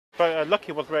But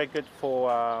Lucky was very good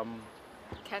for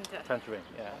cantering.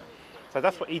 Yeah. So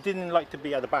that's what he didn't like to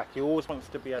be at the back. He always wants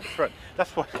to be at the front.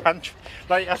 That's what country.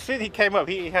 Like as soon as he came up,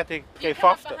 he had to go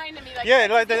faster. Yeah,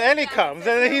 like then Ellie comes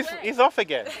and he's off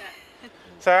again.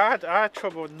 So I had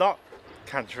trouble not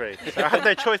cantering. So I had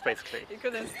no choice basically. You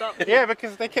couldn't stop. Yeah,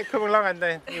 because they kept coming along and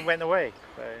then he went away.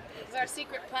 So. This is our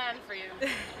secret plan for you.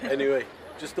 Anyway,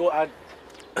 just thought I'd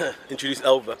introduce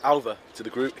Alva to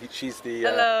the group. She's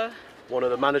the one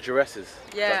of the manageresses.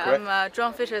 Yeah, I'm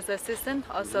John Fisher's assistant,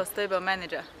 also stable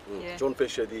manager. Yeah. John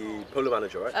Fisher, the Polo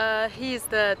manager, right? He's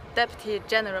the deputy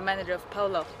general manager of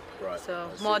Polo. Right. So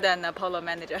more than a Polo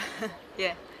manager.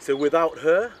 Yeah. So without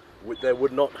her, there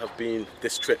would not have been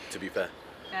this trip, to be fair.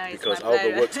 Because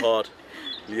Alva works hard,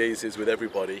 liaises with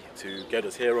everybody to get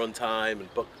us here on time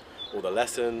and book all the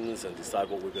lessons and decide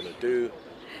what we're going to do.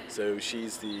 So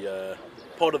she's the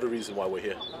part of the reason why we're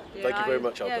here. Yeah, Thank you very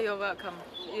much, Alva. Yeah, you're welcome.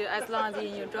 As long as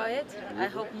you enjoy it, I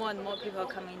hope more and more people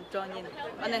come and join in.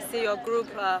 When I see your group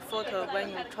photo when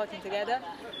you're trotting together,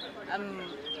 I'm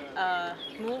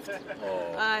moved.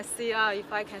 Oh. I see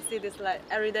if I can see this like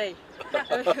every day,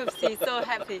 I will be so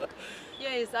happy.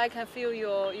 Yes, I can feel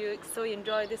you so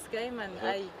enjoy this game, and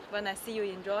when I see you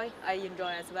enjoy, I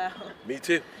enjoy as well. Me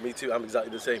too, I'm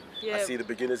exactly the same. Yeah. I see the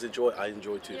beginners enjoy, I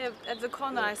enjoy too. Yeah, at the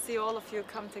corner I see all of you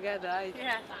come together.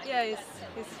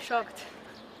 It's shocked.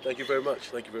 Thank you very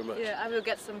much, thank you very much. Yeah, I will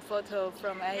get some photo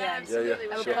from A. Yeah,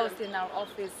 I will post in our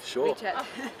office WeChat.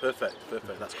 Perfect,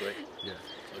 that's great. Yeah.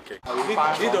 Okay.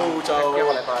 呢度就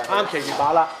啱期月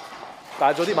馬啦，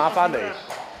帶咗啲馬翻嚟，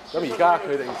咁而家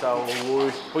佢哋就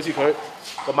會好似佢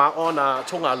個馬鞍啊，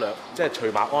沖下涼，即係除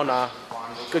馬鞍啊，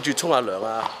跟住沖下涼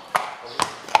啊。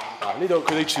呢度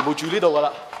佢哋全部住呢度噶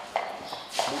啦，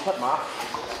冇匹馬。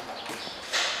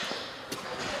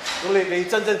咁你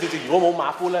真正如果冇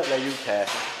馬夫咧，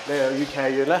你又要騎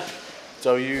完咧，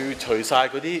就要除晒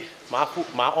嗰啲馬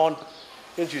鞍，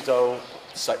跟住就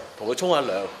同佢沖下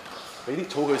涼。 俾啲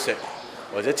草佢食，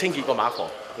或者清潔個馬房。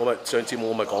上次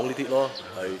我咪講呢啲咯，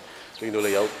係令到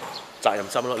你有責任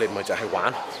心咯。你唔係就係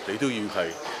玩，你都要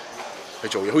係去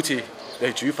做嘢。好似你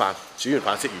係煮飯，煮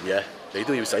完飯食完嘢，你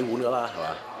都要洗碗㗎啦，係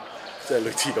嘛？即係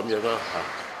類似咁樣啦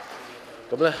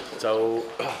嚇。咁咧就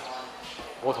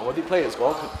我同我啲 players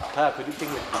講，睇下佢啲經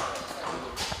歷。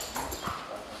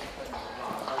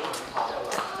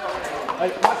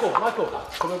Michael,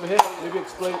 come over here. Maybe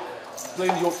explain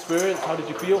your experience. How did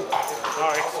you feel?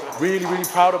 Really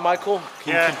proud of Michael.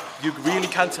 You really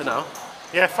canter now.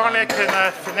 Yeah, finally I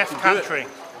can finesse cantering.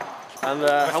 And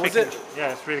how was it?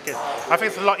 Yeah, it's really good. I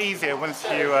think it's a lot easier once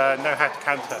you know how to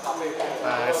canter.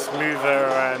 It's smoother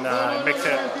and it makes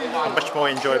it a much more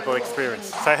enjoyable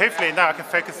experience. So hopefully now I can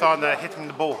focus on hitting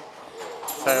the ball.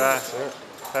 So I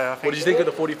think what did you think of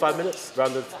the 45 minutes?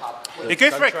 It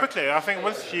goes very quickly. I think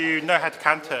once you know how to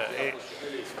canter,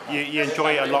 you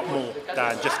enjoy it a lot more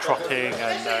than just trotting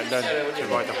and learning to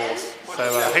ride the horse. So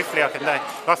hopefully I can, like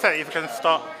I said, if I can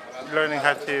start learning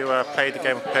how to play the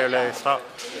game of polo, start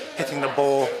hitting the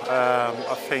ball,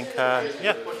 I think,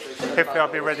 hopefully I'll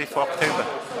be ready for October.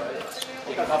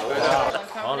 你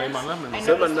問啦，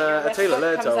想問阿 Taylor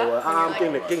咧就啱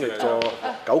經歷咗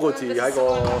9個字喺個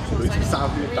類似沙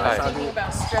圈大沙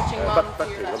圈，不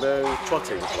停咁樣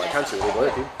trotting 同埋 canter， 你覺得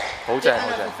點？好正好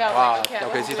正，哇！尤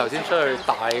其是頭先出去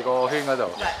大個圈嗰度，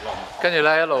跟住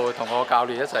咧一路同我教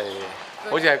練一齊，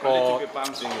好似喺個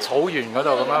草原嗰度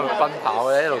咁樣奔跑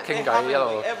咧，一路傾偈，一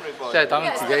路即係等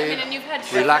自己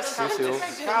relax 少少，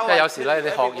因為有時咧你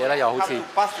學嘢咧又好似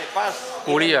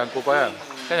顧呢樣顧嗰樣。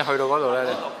 跟住去到嗰度咧，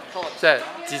即係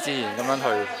自然咁樣去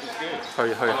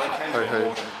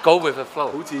go with the flow，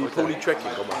 好似 pony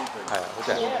trekking 咁啊，係啊，好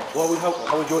正。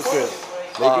How was your experience？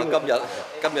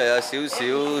 今日有少少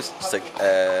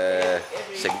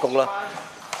成功啦。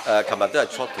琴日都係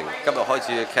trotting， 今日開始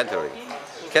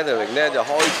cantering。cantering 咧就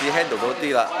開始 handle 到啲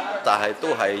啦，但係都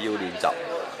係要練習。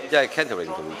 因為 cantering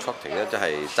同 trotting 咧真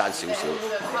係爭少少，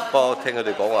不過聽佢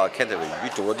哋講話 cantering 如果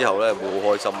做咗之後咧會好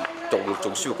開心，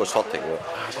仲舒服過 trotting 喎，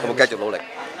咁我繼續努力。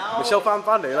咪收翻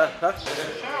嚟啦嚇！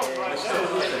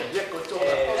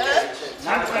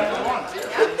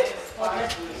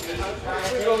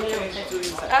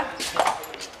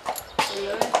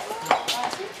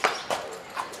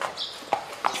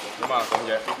咁啊咁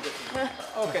嘅。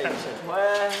OK。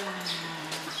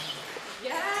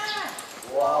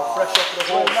Wow, fresh off the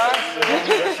horse.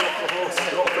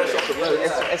 Fresh off the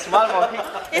horse. It's one mojito.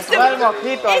 It's the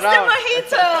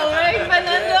mojito, right,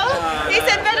 Fernando? Is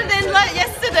it better than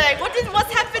yesterday?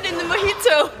 What's happened in the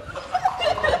mojito?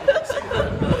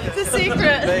 It's a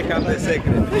secret. They have the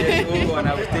secret. Hugo and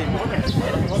Agustin.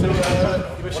 So,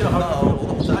 Michelle, how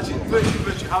actually,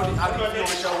 How did you feel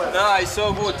Michelle went? No, it's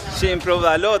so good. She improved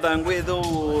a lot, and we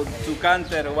do to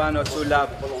canter 1 or 2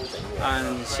 laps,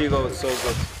 and she goes so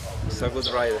good. It's a good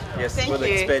rider. Yes, Thank good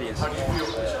you. experience.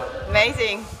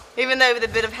 Amazing. Even though with a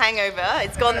bit of hangover,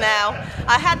 it's gone now.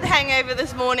 I had the hangover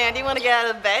this morning, I didn't want to get out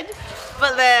of bed.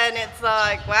 But then it's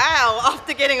like, wow,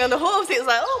 after getting on the horse, it was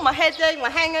like, oh, my headache, my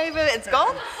hangover, it's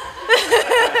gone.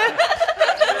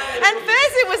 And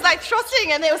first it was like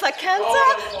trotting, and it was like, canter?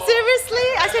 Seriously?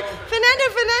 I said,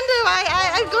 Fernando,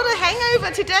 I've got a hangover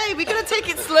today. We're going to take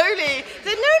it slowly. He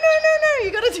said, no,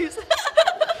 you got to do so.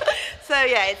 So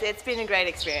yeah, it's been a great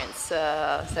experience.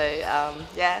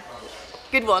 Yeah,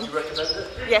 good one. You recommend it?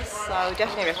 Yes, I would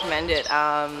definitely recommend it.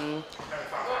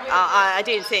 I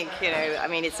didn't think, I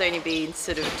mean, it's only been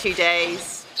sort of 2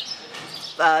 days,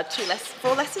 4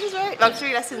 lessons, right? Like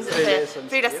 3 lessons.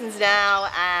 3 lessons now,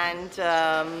 and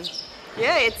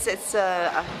yeah,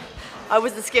 I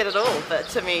wasn't scared at all.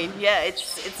 But I mean, yeah,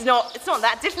 it's not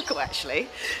that difficult actually.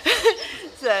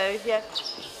 So yeah.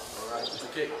 All right, it's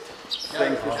okay.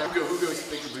 Thank you. Who goes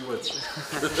speaking words?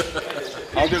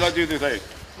 How did I do today?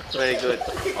 Very good.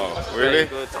 Oh, really? Very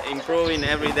good. Improving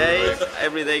every day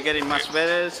getting much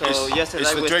better. So yesterday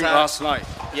it's the we drink last night.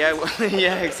 Yeah,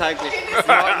 yeah, exactly.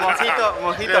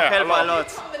 Mojito help a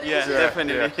lot. Yeah,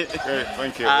 definitely. Yeah,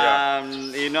 thank you.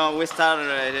 We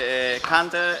started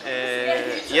canter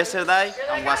yesterday,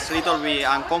 and was a little bit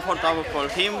uncomfortable for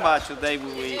him, but today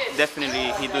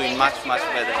he doing much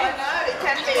better. I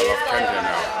love canter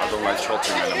now. I don't like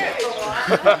trotting anymore.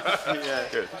 Yeah.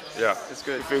 Good. Yeah. It's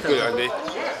good. You feel good, Andy.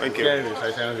 Thank you. 驚你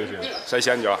細聲少少。細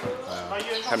聲咗啊？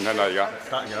聽唔聽到而家？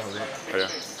得而家好啲。係啊。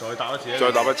再答一次啊！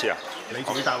再答一次啊？你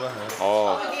自己答啦，係啊。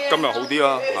哦，今日好啲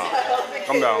啦，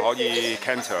今日可以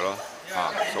canter 咯，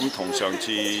咁同上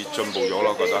次進步咗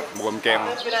咯，覺得冇咁驚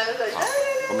咯，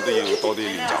咁都要多啲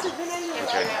練習。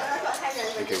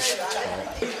OK，thank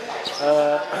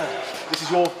you。This is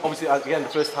your, obviously, again, the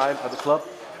first time at the club.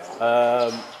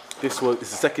 This is the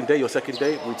second day, your second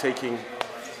day.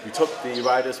 We took the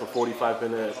riders for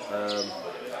 45-minute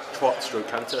trot stroke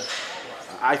canter.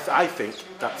 I think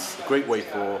that's a great way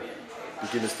for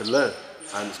beginners to learn,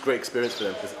 and it's a great experience for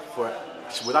them, because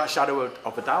without shadow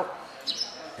of a doubt,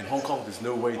 in Hong Kong there's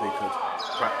no way they could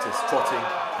practice trotting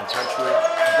and cantering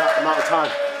in that amount of time.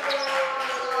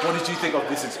 What did you think of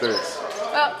this experience?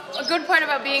 Well, a good part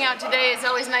about being out today is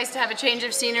always nice to have a change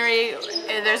of scenery.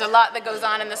 There's a lot that goes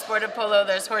on in the sport of polo.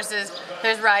 There's horses,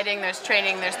 there's riding, there's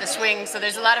training, there's the swing. So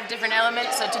there's a lot of different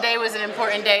elements. So today was an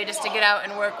important day just to get out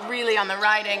and work really on the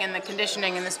riding and the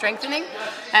conditioning and the strengthening.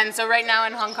 And so right now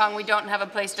in Hong Kong we don't have a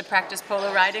place to practice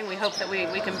polo riding. We hope that we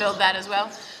can build that as well.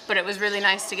 But it was really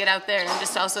nice to get out there and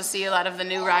just also see a lot of the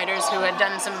new riders who had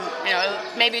done some,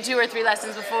 maybe 2 or 3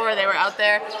 lessons before. They were out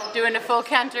there doing a full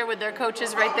canter with their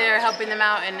coaches right there, helping them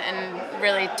out and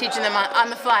really teaching them on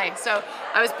the fly. So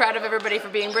I was proud of everybody for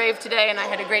being brave today, and I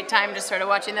had a great time just sort of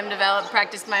watching them develop,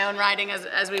 practiced my own riding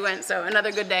as we went. So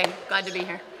another good day. Glad to be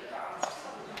here.